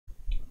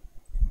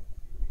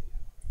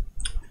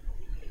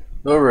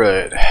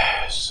Alright,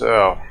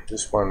 so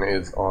this one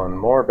is on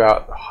more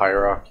about the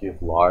hierarchy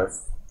of life,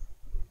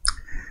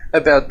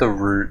 about the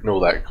root and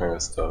all that kind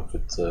of stuff.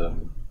 It's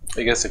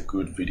I guess a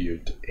good video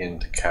to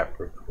end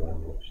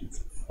Capricorn, which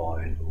is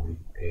finally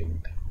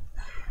ending.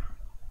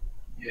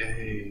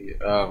 Yay!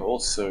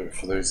 Also,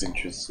 for those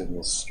interested in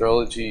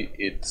astrology,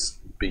 it's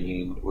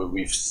been where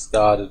we've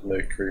started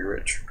Mercury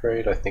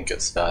retrograde. I think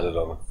it started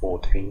on the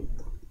 14th.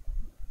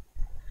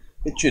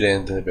 It should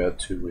end in about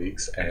 2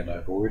 weeks, and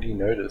I've already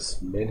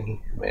noticed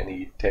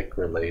many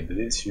tech-related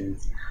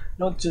issues,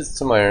 not just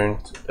to my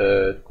own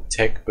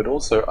tech, but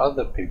also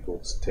other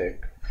people's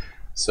tech.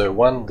 So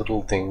one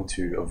little thing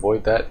to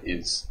avoid that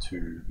is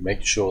to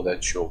make sure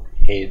that your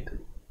head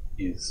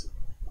is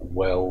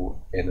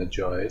well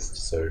energized.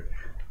 So,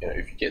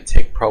 if you get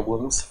tech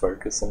problems,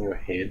 focus on your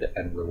head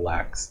and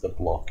relax the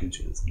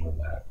blockages and all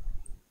that.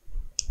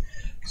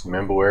 Because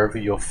remember, wherever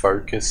your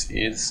focus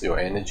is, your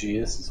energy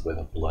is where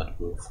the blood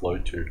will flow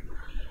to.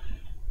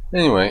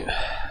 Anyway,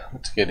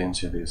 let's get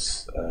into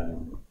this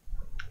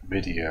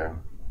video.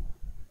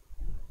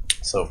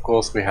 So of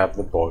course we have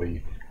the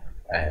body,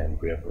 and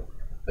we have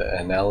the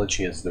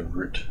analogy as the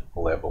root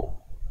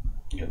level.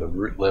 The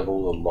root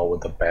level, the lower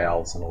the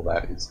bowels and all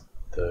that, is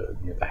the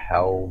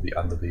hell, the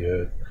under the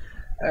earth,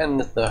 and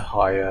the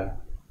higher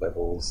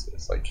levels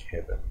is like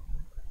heaven.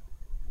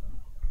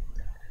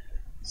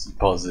 This is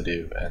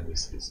positive and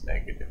this is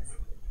negative.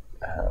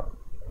 I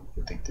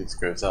think this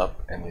goes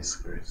up and this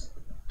goes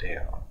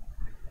down.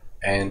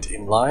 And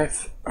in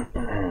life,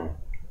 the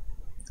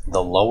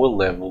lower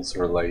levels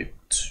relate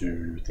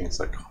to things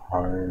like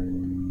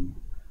home,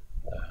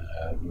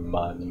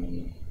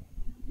 money,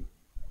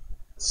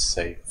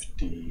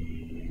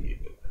 safety,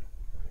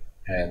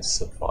 and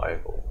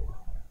survival.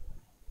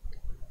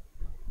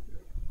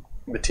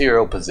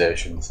 Material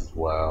possessions as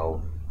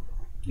well.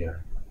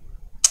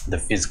 The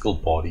physical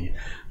body,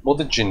 more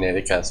the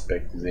genetic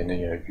aspect is in.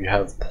 If you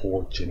have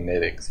poor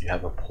genetics, you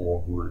have a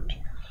poor root,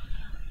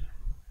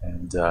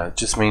 and it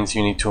just means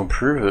you need to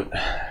improve it.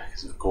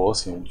 Because of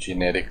course,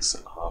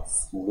 genetics are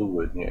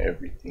fluid.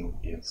 Everything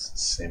is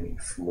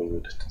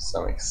semi-fluid to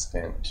some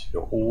extent.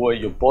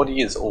 Your body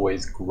is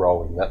always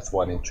growing. That's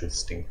one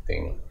interesting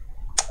thing.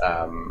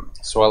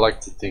 So I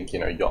like to think,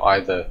 you're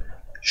either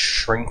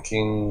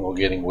shrinking or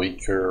getting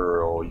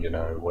weaker, or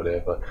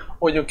whatever,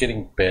 or you're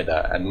getting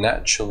better. And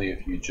naturally,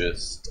 if you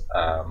just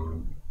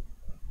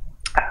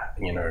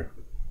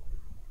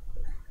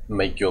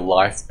make your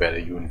life better,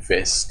 you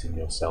invest in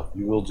yourself,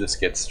 you will just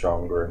get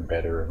stronger and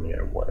better,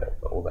 and whatever,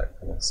 all that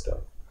kind of stuff.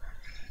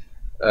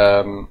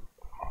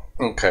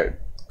 Okay,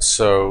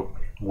 so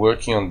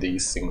working on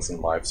these things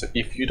in life. So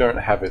if you don't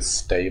have a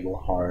stable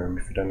home,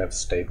 if you don't have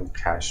stable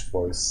cash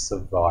flow,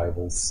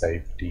 survival,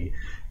 safety,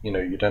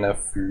 you don't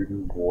have food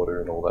and water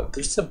and all that,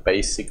 there's the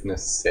basic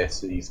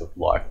necessities of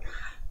life.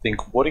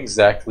 Think, what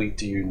exactly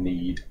do you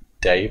need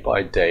day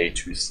by day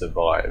to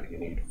survive? You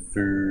need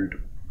food,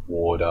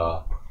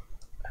 water,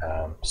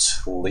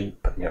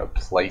 sleep,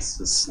 place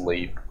to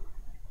sleep.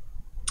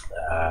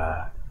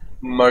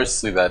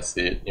 Mostly that's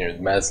it.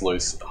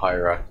 Maslow's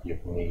hierarchy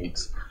of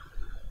needs.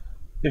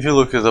 If you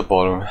look at the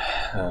bottom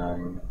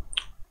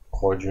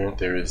quadrant,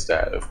 there is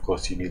that. Of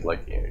course, you need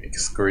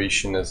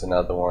excretion as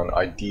another one.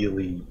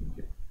 Ideally,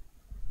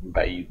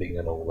 bathing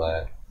and all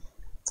that.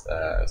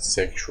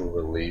 Sexual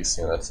release,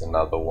 that's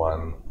another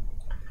one.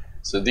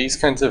 So these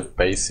kinds of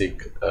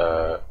basic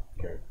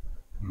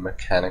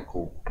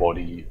mechanical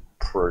body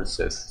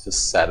processes,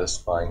 just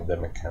satisfying the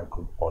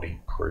mechanical body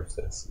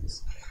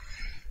processes.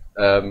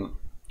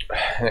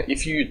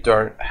 If you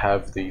don't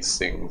have these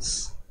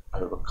things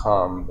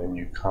overcome, then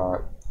you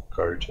can't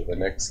go to the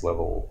next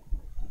level,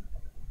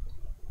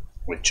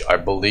 which I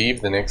believe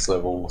the next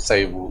level,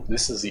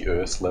 this is the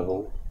Earth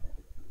level,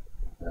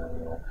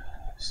 the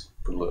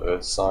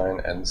Earth sign,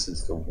 and this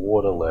is the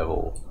water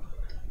level.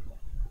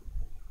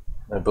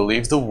 I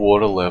believe the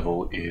water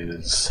level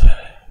is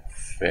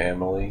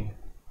family,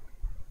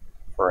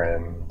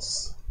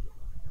 friends.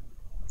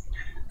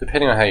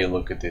 Depending on how you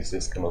look at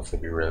this can also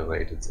be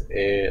related to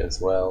air as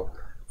well.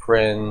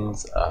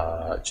 Friends,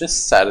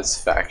 just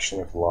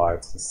satisfaction of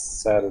life,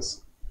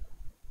 satisfaction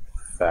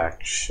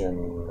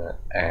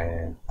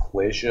and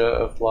pleasure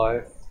of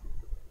life.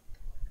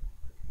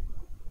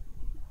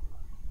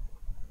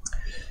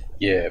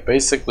 Yeah,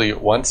 basically,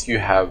 once you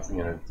have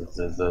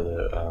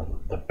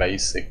the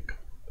basic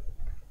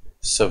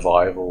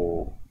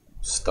survival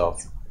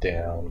stuff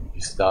down, you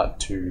start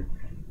to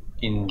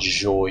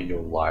enjoy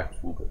your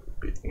life a little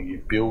bit.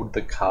 You build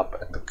the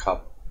cup, and the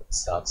cup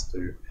starts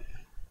to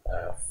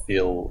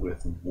fill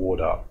with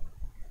water,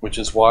 which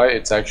is why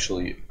it's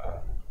actually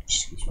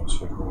excuse me,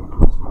 so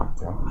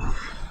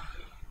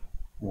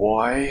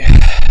why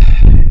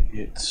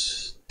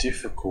it's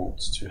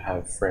difficult to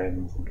have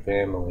friends and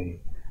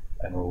family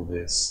and all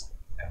this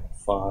and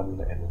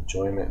fun and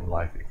enjoyment in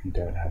life if you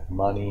don't have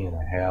money and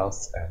a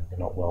house and you're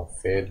not well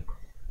fed.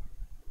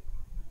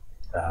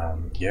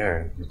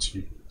 Yeah, it's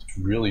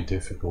really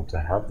difficult to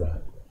have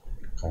that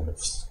kind of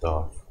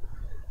stuff,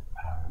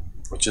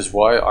 which is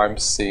why I'm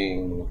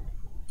seeing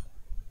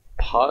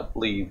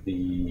partly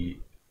the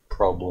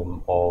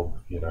problem of,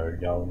 you know,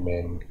 young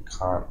men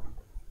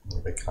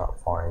they can't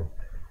find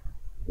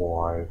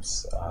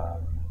wives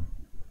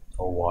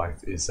or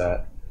wife, is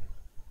that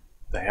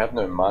they have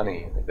no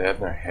money, they have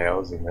no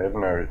housing, they have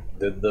no,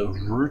 the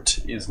route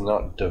is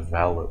not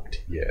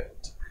developed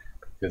yet,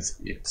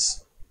 because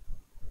it's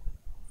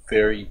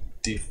very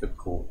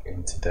difficult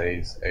in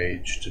today's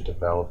age to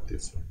develop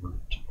this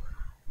route.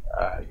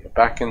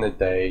 Back in the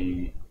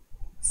day,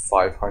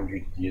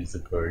 500 years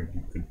ago,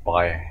 you could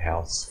buy a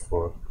house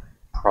for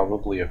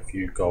probably a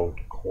few gold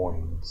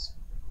coins.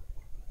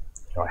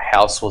 You know, a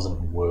house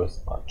wasn't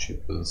worth much.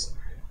 It was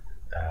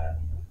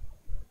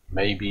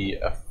maybe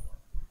a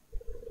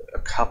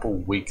couple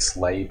weeks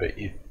labor,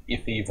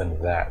 if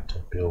even that, to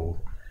build.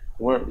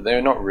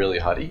 They're not really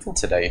hard. Even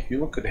today, if you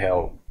look at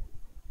how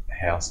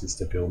houses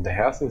to build, the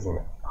house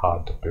isn't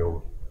hard to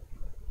build,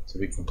 to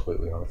be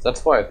completely honest.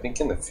 That's why I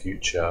think in the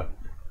future,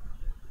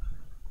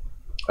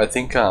 I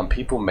think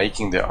people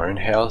making their own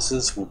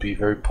houses will be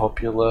very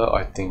popular.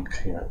 I think,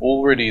 you know,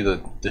 already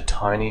the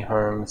tiny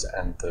homes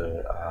and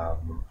the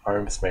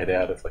homes made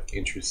out of like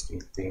interesting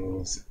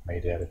things,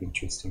 made out of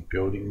interesting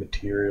building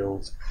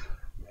materials,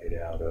 made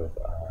out of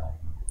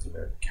you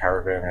know,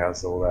 caravan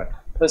houses, all that.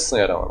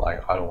 Personally, I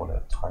don't want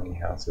a tiny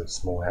house or a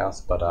small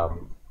house, but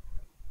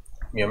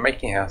you know,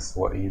 making a house is a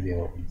lot easier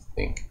than what you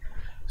think.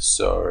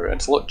 So, and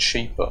it's a lot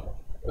cheaper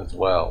as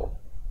well.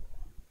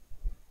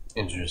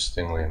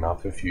 Interestingly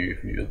enough, if you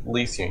at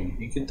least, you know,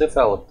 you can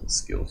develop the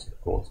skills, of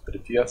course, but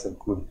if you have some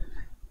good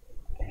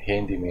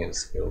handyman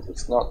skills,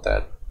 it's not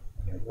that,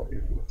 you know,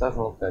 it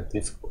doesn't look that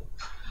difficult.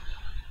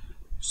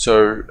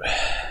 So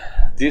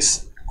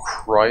this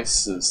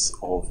crisis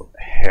of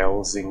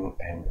housing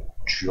and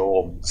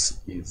jobs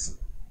is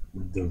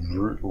the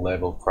root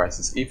level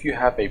crisis. If you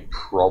have a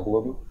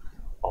problem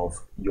of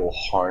your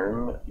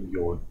home,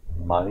 your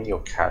money,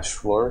 your cash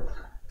flow,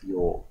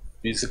 your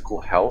physical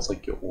health,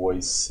 like you're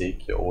always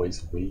sick, you're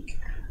always weak,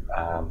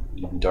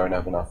 you don't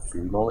have enough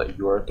food and all that,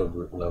 you're at the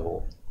root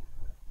level.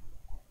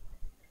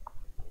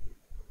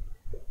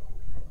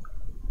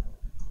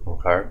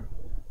 Okay?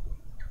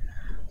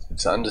 So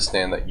to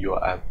understand that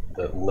you're at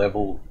the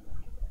level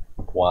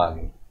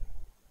 1,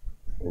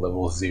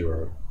 level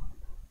 0,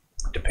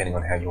 depending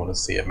on how you want to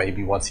see it.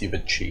 Maybe once you've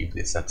achieved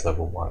this, that's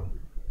level 1,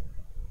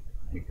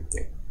 you can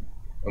think.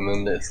 And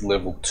then there's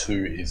level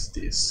 2 is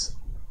this.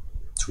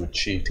 To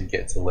achieve, to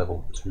get to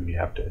level 2, you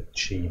have to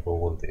achieve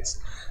all of this,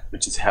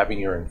 which is having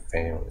your own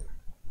family.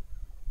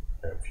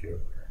 You know, if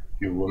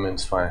you're a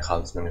woman's finding a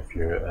husband, if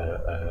you're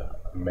a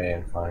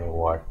man finding a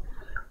wife,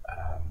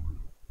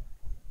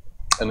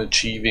 and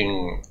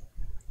achieving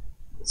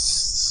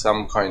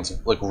some kinds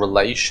of like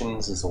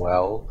relations as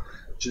well.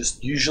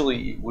 Just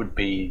usually it would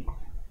be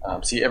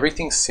see,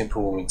 everything's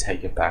simple when we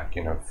take it back,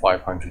 you know,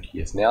 500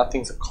 years. Now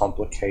things are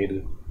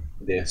complicated.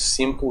 They're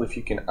simple if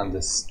you can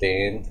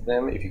understand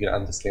them. If you can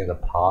understand the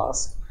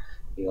past,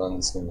 you'll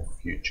understand the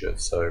future.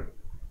 So,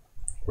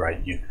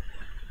 right,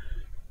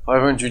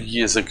 500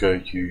 years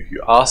ago,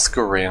 you ask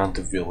around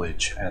the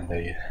village, and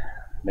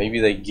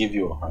maybe they give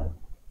you a home.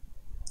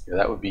 Yeah,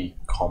 that would be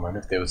common.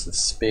 If there was a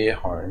spare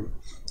home,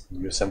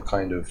 you're some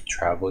kind of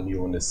traveler and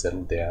you want to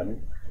settle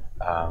down.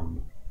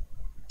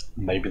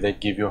 Maybe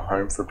they'd give you a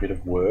home for a bit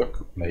of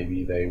work.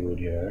 Maybe they would,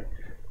 you know,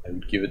 they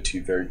would give it to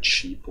you very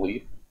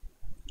cheaply.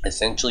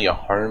 Essentially, a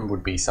home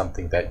would be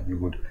something that you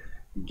would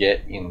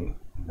get in,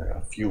 you know,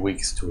 a few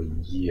weeks to a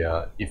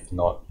year, if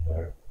not, you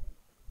know,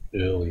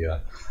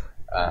 earlier.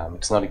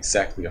 It's not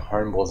exactly, a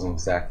home wasn't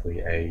exactly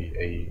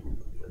a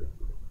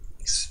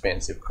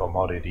expensive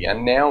commodity,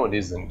 and now it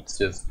isn't. It's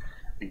just,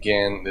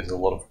 again, there's a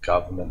lot of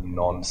government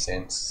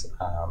nonsense,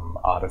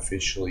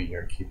 artificially,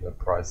 you know, keeping the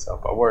price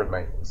up. I won't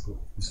make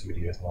this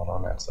video is not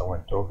on that, so I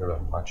won't talk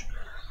about it much.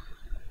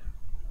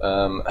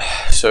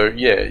 So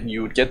yeah,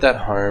 you would get that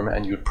home,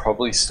 and you would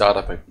probably start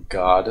up a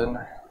garden,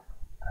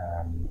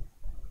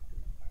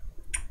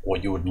 or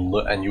you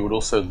would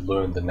also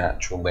learn the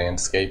natural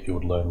landscape. You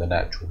would learn the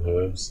natural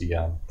herbs,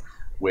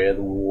 where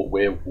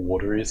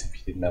water is if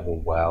you didn't have a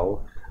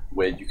well,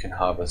 where you can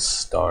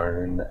harvest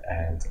stone,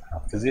 and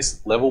because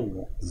this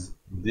level is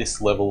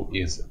level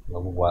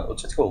 1.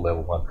 Let's just call it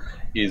level 1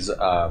 is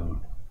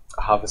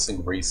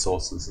harvesting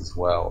resources as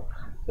well.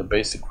 The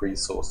basic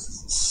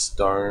resources: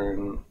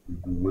 stone,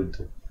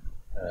 wood,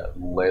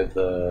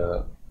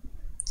 leather,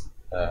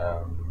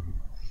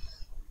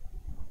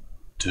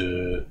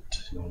 dirt,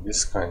 you know,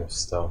 this kind of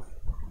stuff.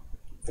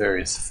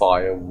 Various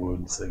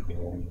firewoods,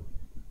 again,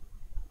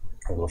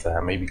 all of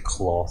that. Maybe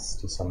cloth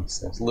to some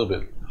extent, a little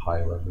bit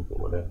higher level, but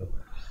whatever.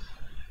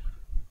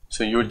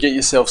 So you would get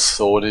yourself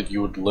sorted.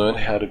 You would learn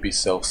how to be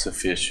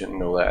self-sufficient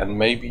and all that, and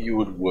maybe you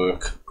would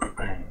work,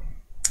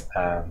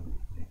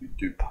 maybe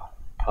do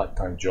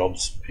part-time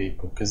jobs for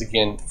people, because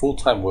again,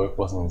 full-time work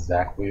wasn't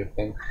exactly a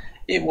thing.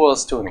 It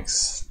was to an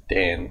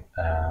extent,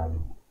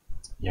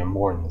 you know,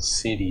 more in the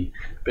city,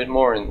 but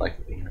more in, like,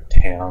 you know,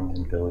 towns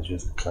and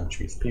villages and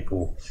countries.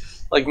 People,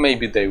 like,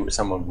 maybe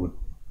someone would,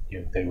 you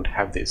know, they would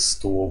have their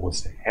store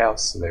was their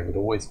house, so they would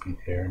always be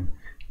there, and,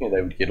 you know,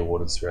 they would get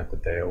orders throughout the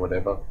day or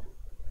whatever.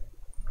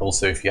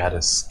 Also, if you had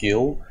a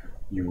skill,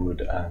 you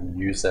would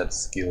use that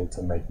skill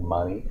to make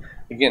money.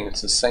 Again,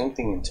 it's the same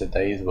thing in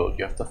today's world.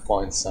 You have to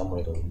find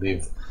somewhere to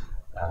live,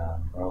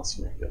 or else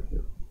you're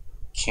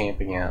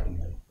camping out in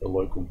the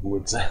local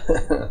woods.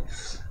 If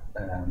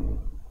you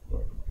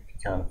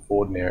can't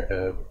afford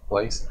a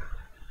place.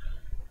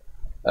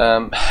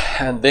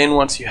 And then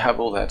once you have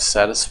all that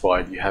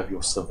satisfied, you have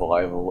your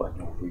survival and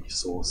your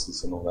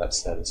resources and all that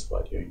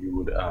satisfied. You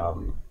would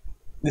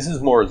this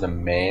is more as a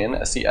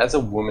man. See, as a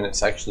woman,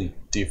 it's actually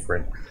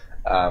different.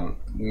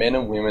 Men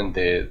and women,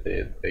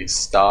 they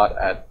start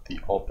at the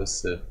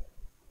opposite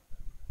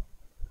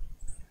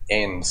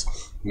ends.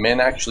 Men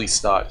actually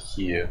start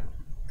here.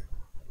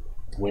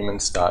 Women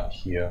start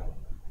here,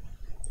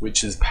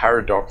 which is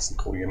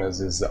paradoxical.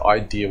 There's the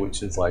idea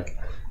which is like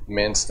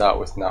men start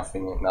with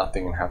nothing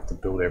and have to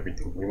build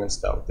everything. Women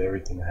start with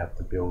everything and have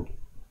to build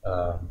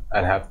or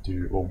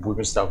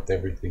women start with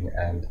everything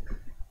and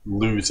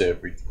lose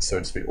everything, so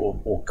to speak,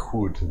 or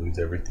could lose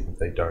everything if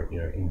they don't,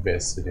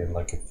 invest it in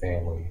like a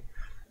family,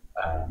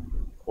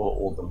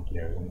 or them,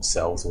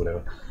 themselves or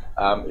whatever.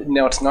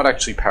 Now it's not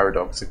actually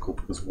paradoxical,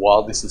 because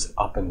while this is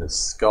up in the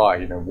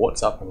sky,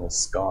 what's up in the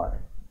sky?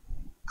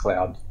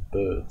 Clouds,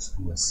 birds,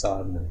 and the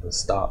sun and the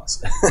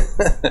stars.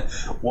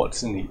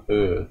 What's in the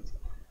earth?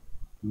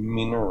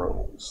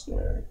 Minerals,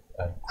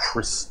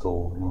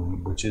 crystal,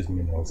 which is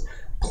minerals,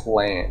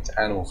 plants,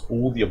 animals.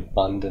 All the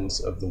abundance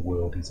of the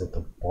world is at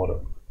the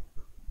bottom.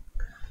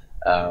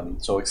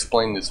 So I'll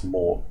explain this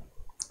more.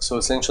 So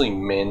essentially,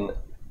 men,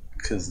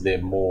 because they're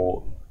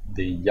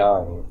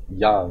young,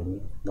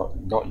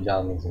 not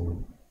young as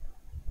in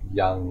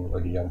young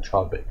like a young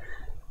child, but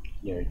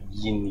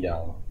yin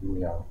yang.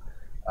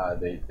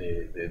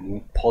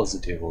 They're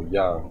positive or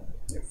young,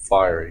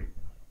 fiery.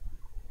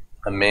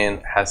 A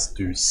man has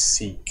to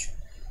seek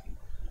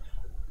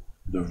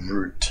the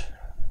root.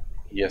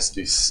 He has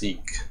to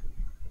seek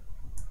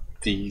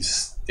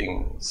these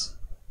things: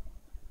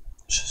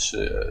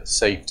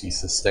 safety,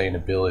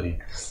 sustainability,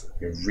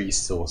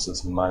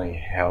 resources,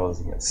 money,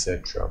 housing,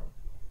 etc.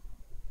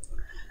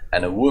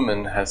 And a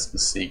woman has to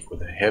seek with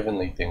the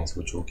heavenly things,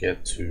 which we'll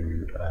get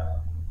to,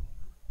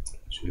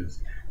 which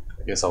is,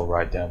 I guess I'll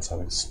write down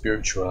something: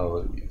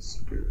 spirituality,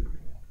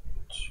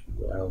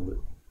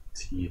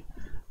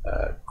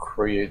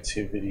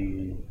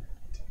 creativity,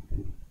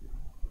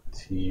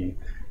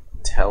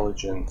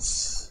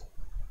 intelligence,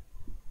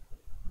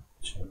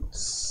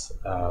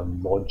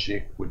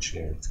 logic, which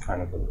is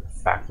kind of a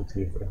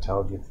faculty of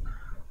intelligence,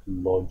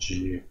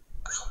 logic,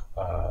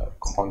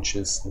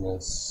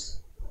 consciousness,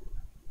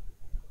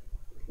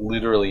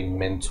 literally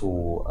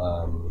mental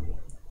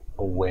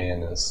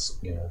awareness,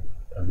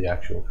 of the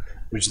actual,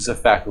 which is a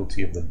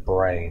faculty of the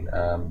brain,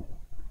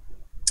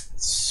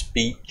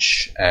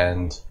 speech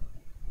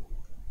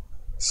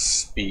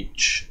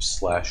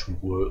slash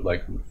word,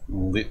 like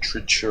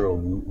literature or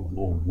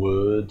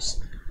words,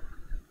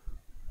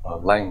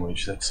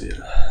 language, that's it,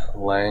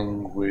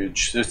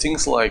 language. So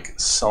things like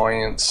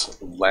science,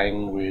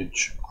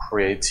 language,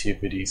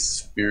 creativity,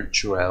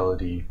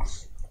 spirituality,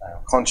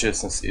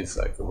 consciousness is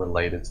like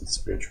related to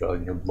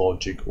spirituality,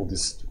 logic, all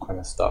this kind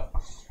of stuff.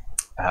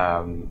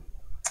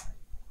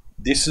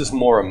 This is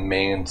more a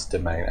man's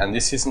domain, and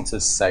this isn't to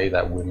say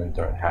that women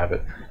don't have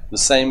it. The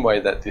same way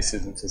that this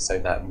isn't to say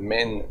that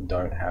men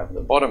don't have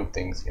the bottom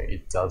things.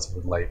 It does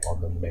relate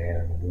on the man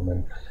and the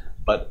woman,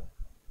 but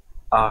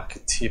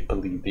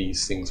archetypally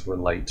these things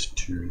relate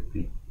to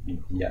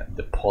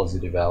the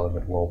positive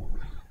element. Well,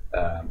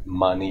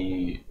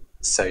 money,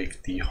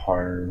 safety,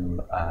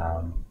 home,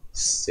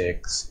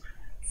 sex,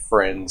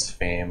 friends,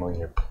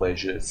 family,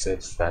 pleasure,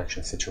 satisfaction,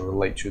 etc.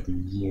 relate to the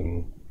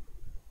yin.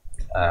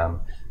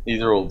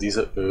 These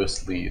are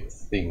earthly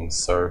things.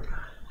 So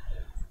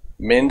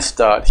men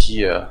start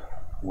here,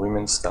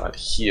 women start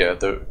here.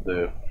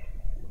 The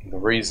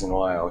reason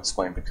why, I'll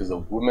explain, because a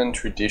woman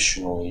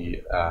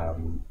traditionally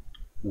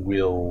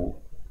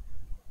will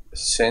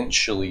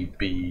essentially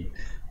be,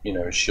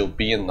 she'll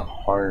be in the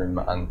home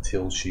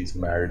until she's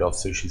married off.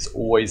 So she's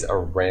always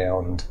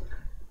around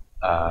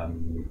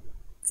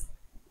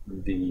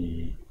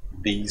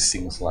these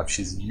things in life.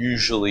 She's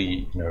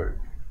usually,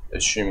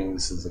 assuming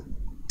this is a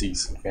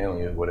decent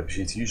family or whatever,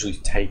 she's usually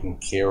taken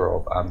care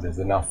of. There's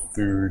enough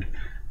food,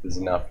 there's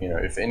enough,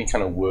 if any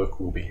kind of work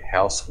will be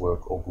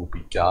housework or will be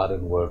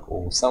garden work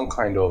or some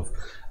kind of,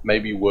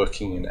 maybe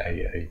working in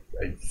a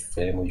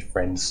family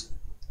friend's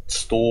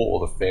store or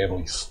the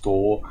family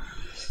store,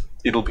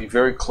 it'll be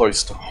very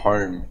close to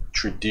home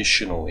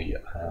traditionally.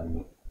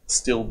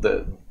 Still,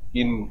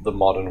 in the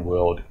modern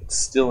world, it's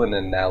still an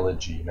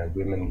analogy.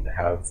 Women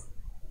have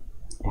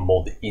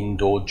more the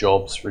indoor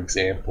jobs, for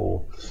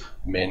example.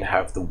 Men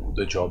have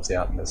the jobs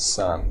out in the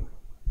sun.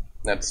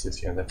 That's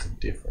just, that's a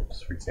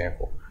difference, for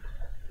example.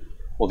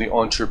 Or the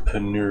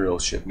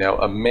entrepreneurship. Now,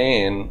 a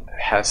man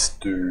has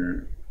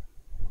to,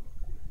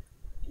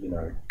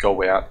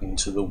 go out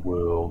into the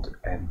world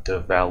and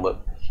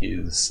develop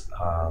his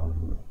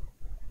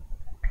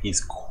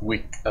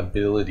quick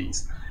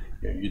abilities.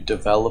 You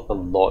develop a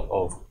lot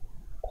of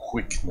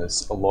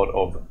quickness, a lot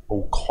of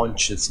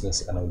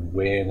consciousness and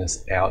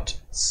awareness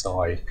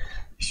outside.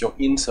 If you're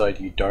inside,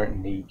 you don't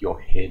need your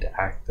head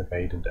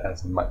activated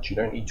as much. You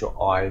don't need your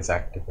eyes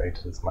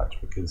activated as much,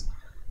 because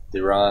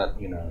there aren't,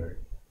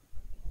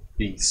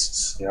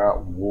 beasts, there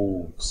aren't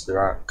wolves, there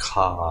aren't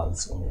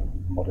cars, or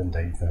modern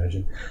day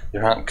version,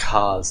 there aren't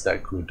cars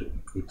that could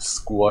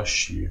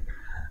squash you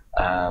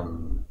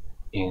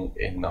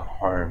in the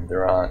home.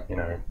 There aren't,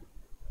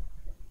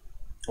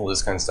 all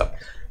this kind of stuff.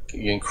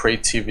 In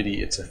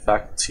creativity, it's a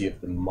faculty of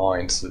the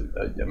mind, so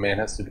a man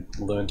has to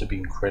learn to be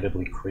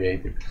incredibly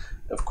creative.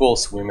 Of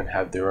course, women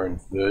have their own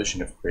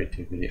version of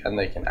creativity, and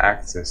they can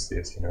access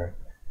this.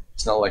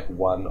 It's not like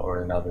one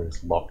or another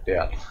is locked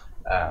out.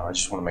 I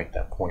just want to make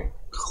that point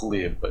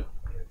clear, but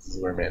this is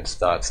where man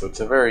starts. So it's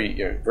a very,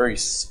 very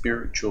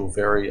spiritual,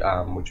 very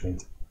which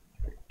means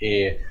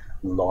air,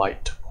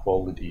 light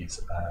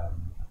qualities.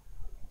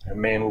 A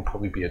man will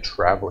probably be a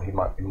traveler. He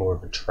might be more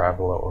of a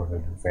traveler or an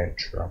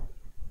adventurer.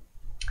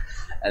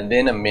 And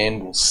then a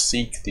man will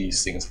seek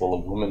these things, while a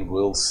woman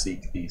will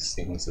seek these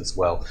things as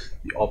well.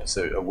 The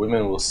opposite, a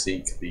woman will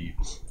seek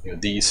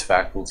these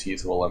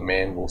faculties, while a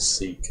man will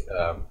seek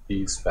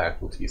these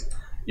faculties.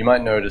 You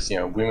might notice,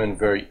 women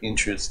very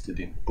interested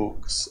in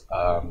books,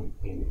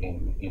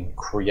 in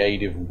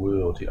creative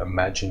world,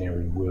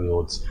 imaginary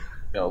worlds.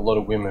 A lot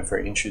of women are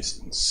very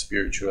interested in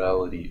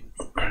spirituality,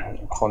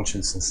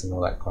 consciousness, and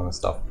all that kind of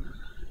stuff.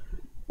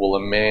 Well, a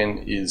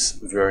man is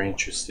very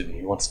interested.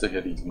 He wants to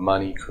get his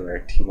money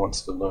correct. He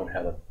wants to learn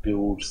how to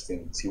build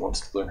things. He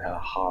wants to learn how to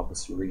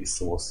harvest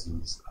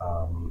resources.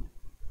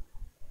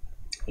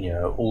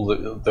 All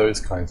those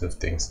kinds of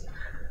things,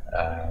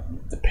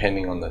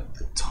 depending on the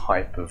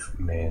type of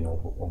man or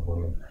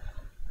woman.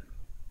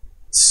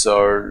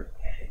 So,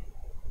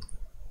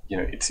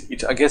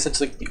 I guess it's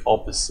like the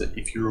opposite.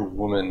 If you're a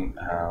woman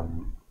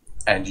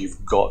and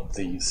you've got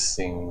these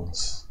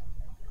things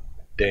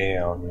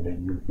down,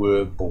 you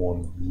were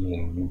born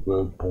yin, you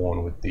were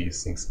born with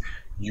these things,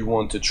 you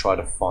want to try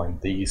to find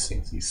these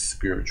things, these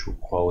spiritual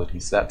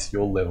qualities. That's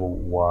your level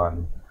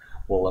 1.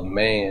 Well, a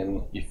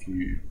man, if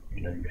you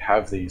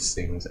have these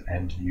things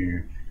and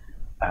you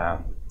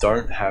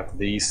don't have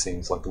these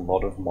things, like a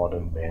lot of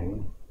modern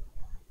men,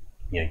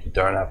 you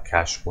don't have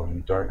cash flow,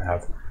 you don't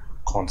have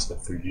constant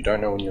food, you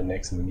don't know when your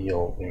next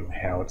meal,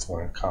 how it's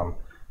going to come,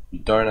 you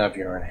don't have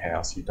your own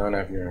house, you don't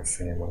have your own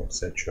family,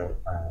 etc.,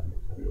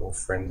 or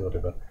friends or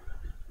whatever.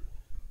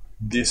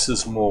 This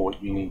is more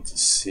what you need to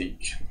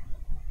seek.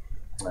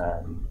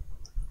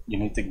 You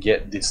need to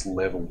get this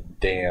level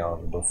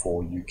down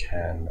before you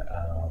can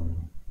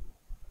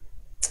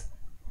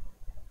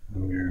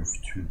move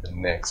to the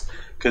next,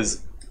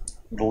 because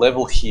the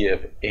level here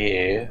of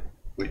air,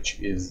 which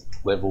is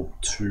level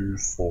 2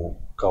 for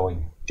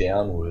going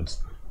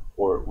downwards,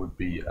 or it would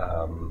be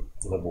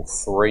level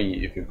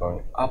 3 if you're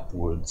going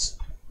upwards,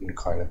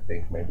 kind of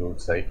thing. Maybe we'll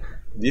say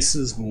this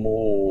is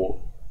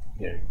more,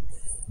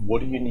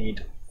 what do you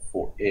need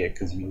for air?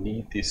 Because you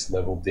need this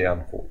level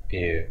down for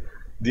air.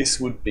 This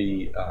would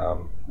be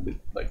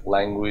like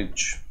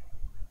language,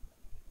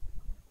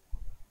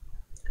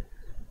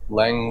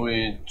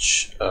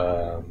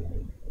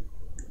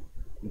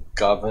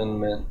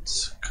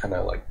 government, kind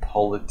of like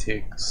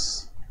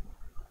politics,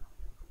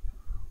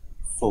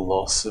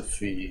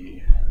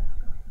 philosophy,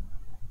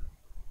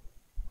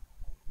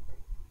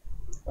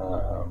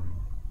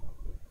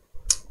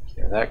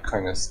 that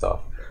kind of stuff.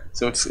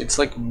 So it's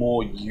like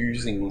more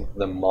using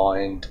the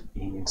mind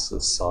in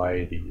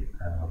society.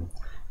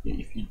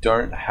 If you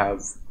don't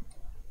have,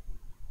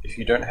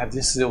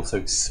 this is also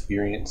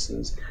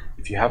experiences.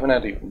 If you haven't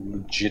had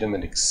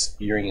legitimate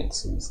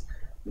experiences,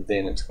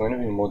 then it's going to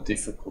be more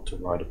difficult to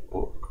write a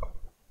book,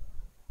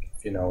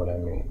 if you know what I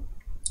mean.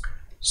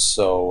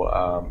 So,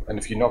 and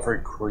if you're not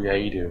very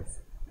creative,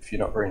 if you're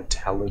not very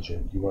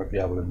intelligent, you won't be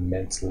able to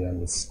mentally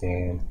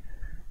understand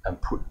and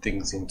put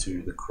things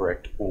into the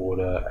correct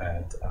order.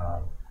 And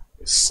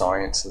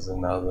science is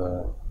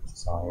another,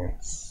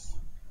 science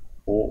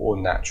or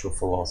natural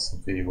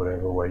philosophy,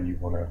 whatever way you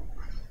want to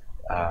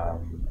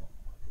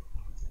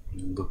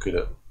look at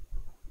it.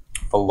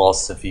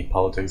 Philosophy,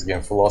 politics,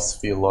 again,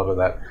 philosophy, a lot of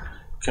that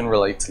can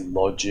relate to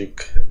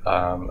logic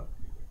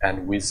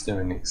and wisdom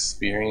and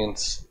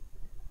experience.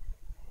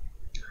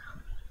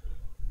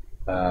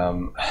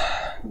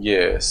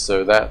 Yeah,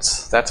 so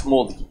that's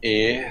more the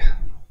air,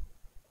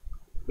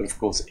 but of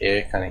course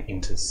air kind of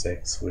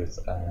intersects with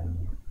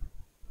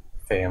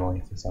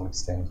family to some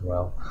extent as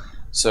well.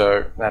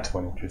 So that's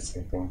one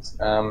interesting thing.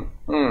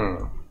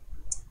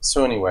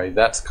 So anyway,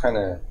 that's kind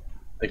of,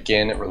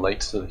 again, it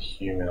relates to the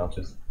human. I'll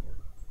just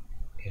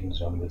end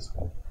on this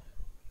one.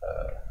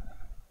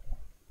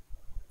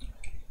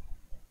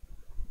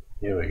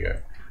 Here we go.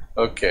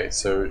 Okay,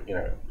 so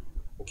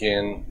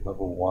again,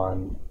 level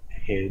 1,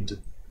 head.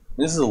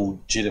 This is a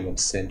legitimate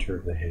center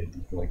of the head.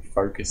 You can like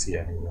focus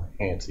here and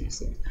enhance these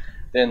things.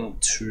 Then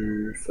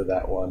 2 for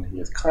that one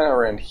here. It's kind of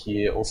around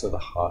here. Also the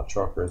heart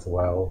chakra as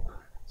well.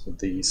 So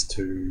these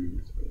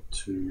 2,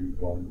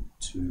 1,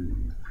 2.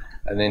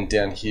 And then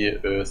down here,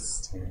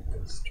 earth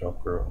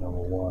chakra, number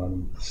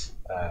 1.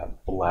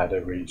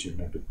 bladder region,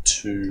 number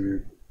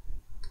 2,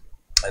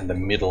 and the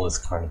middle is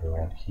kind of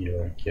around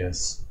here, I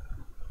guess,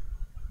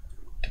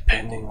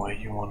 depending where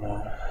you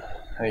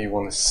how you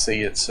wanna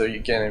see it. So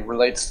again, it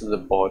relates to the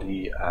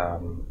body,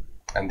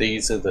 and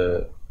these are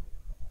the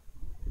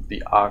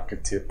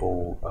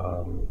archetypal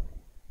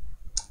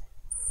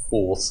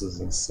forces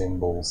and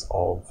symbols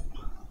of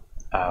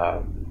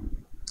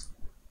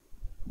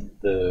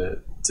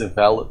the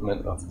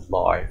development of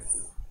life.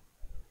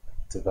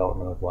 To,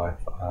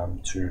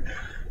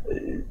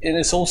 and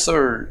it's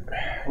also,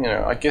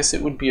 I guess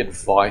it would be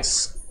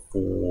advice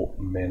for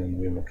men and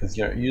women, because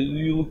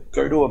you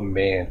go to a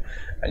man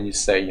and you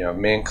say, a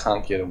man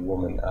can't get a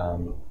woman.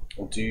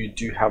 Do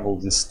you have all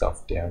this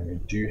stuff down?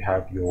 Do you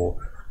have your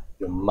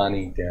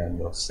money down,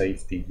 your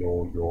safety,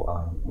 your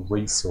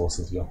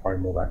resources, your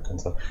home, all that kind of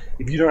stuff?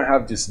 If you don't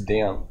have this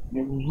down,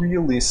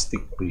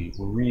 realistically,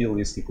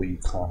 you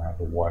can't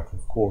have a wife.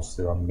 Of course,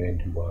 there are men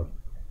who are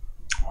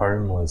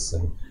homeless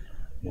and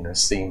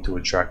seem to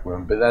attract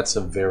women, but that's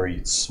a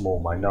very small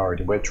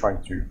minority. We're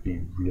trying to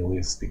be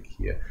realistic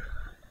here.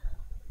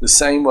 The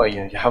same way,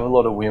 you have a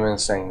lot of women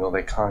saying, well,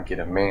 they can't get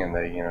a man,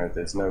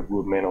 there's no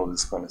good men, all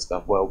this kind of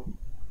stuff. Well,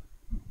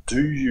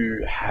 do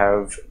you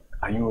have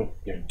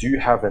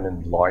an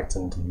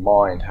enlightened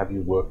mind? Have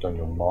you worked on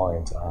your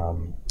mind?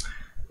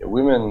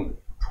 Women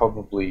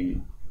probably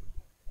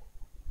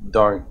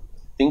don't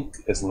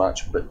think as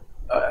much, but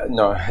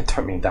no, I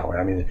don't mean that way.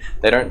 I mean,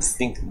 they don't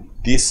think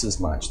this as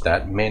much,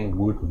 that men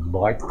would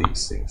like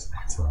these things.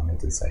 That's what I meant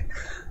to say.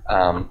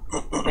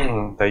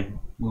 They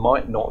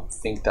might not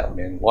think that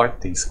men like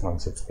these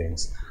kinds of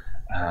things.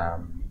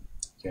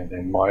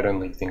 They might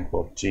only think,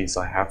 well, geez,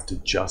 I have to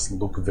just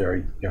look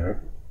very,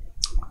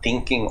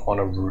 thinking on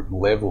a root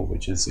level,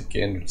 which is,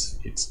 again,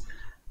 it's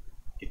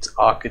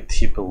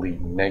archetypally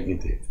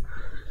negative.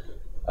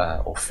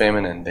 Or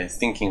feminine. They're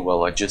thinking,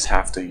 well, I just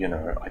have to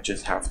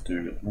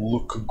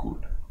look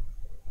good.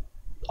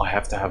 I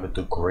have to have a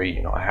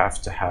degree. I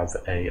have to have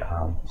I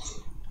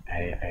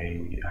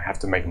have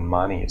to make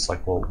money. It's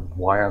like, well,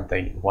 why aren't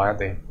they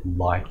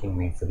liking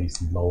me for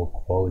these lower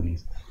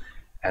qualities?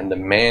 And the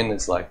man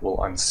is like, well,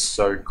 I'm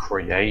so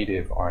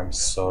creative. I'm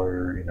so,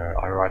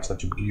 I write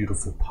such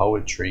beautiful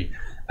poetry,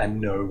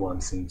 and no one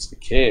seems to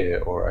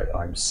care. Or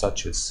I'm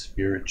such a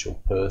spiritual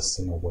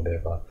person, or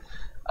whatever.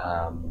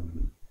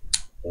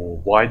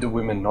 Or why do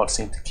women not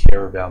seem to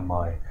care about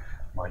my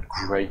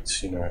great,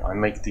 I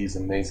make these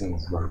amazing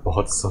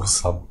robots or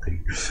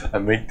something. I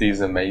make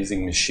these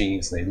amazing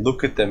machines, and they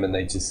look at them and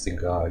they just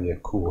think, oh yeah,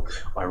 cool.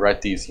 I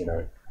write these,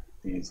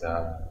 these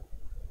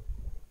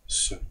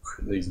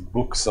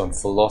books on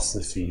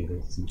philosophy.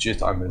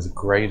 I'm as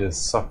great as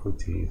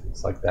Socrates.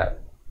 It's like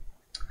that.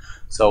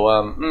 So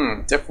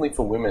definitely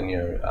for women,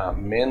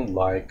 men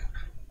like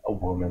a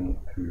woman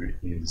who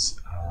is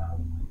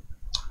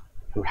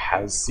who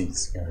has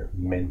these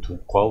mental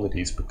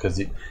qualities, because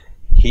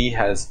he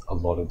has a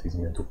lot of these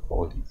mental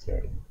qualities.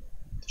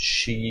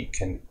 She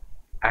can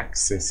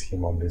access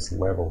him on this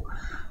level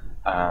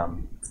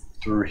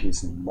through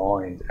his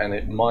mind, and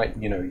it might,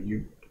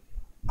 we're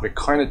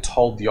kind of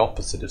told the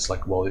opposite. It's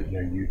like, well,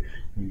 you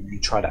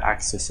try to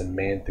access a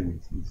man through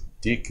his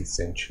dick,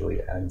 essentially,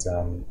 and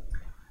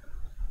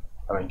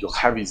I mean, you'll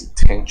have his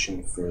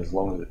attention for as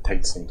long as it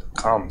takes him to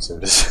come, so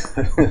to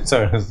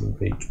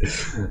speak.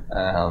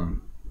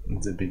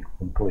 To be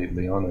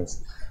completely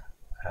honest,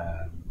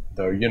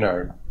 though,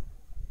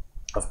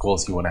 of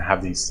course, you want to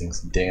have these things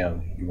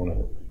down. You want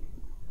to,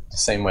 the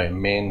same way a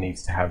man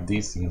needs to have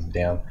these things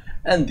down,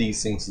 and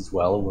these things as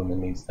well, a woman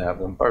needs to have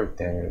them both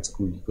down. It's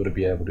good. You've got to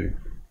be able to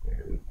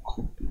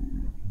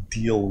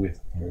deal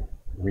with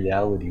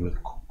reality, with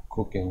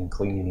cooking,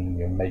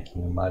 cleaning,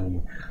 making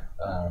money,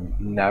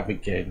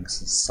 navigating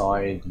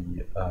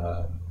society,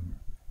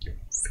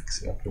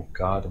 fixing up your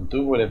garden,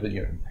 doing whatever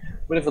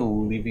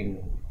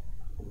living,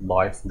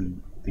 lively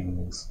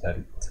things that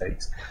it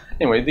takes.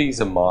 Anyway,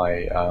 these are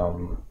my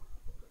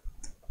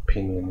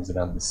opinions and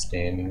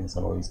understandings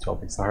on all these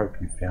topics. I hope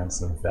you found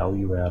some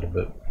value out of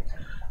it.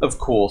 Of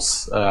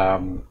course,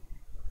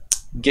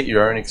 get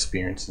your own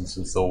experiences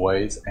as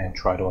always, and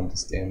try to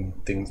understand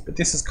things. But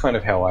this is kind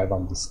of how I've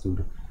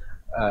understood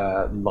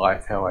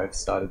life, how I've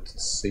started to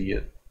see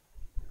it,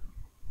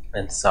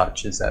 and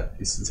such, is that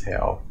this is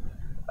how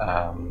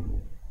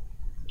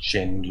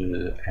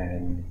gender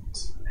and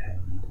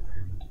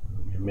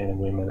men and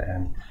women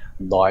and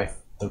life,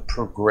 the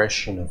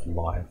progression of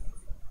life,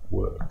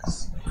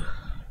 works.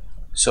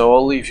 So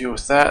I'll leave you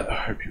with that. I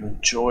hope you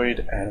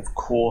enjoyed, and of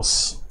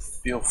course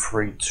feel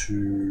free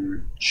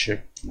to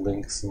check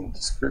links in the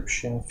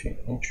description if you're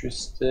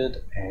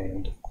interested,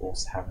 and of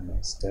course have a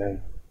nice day.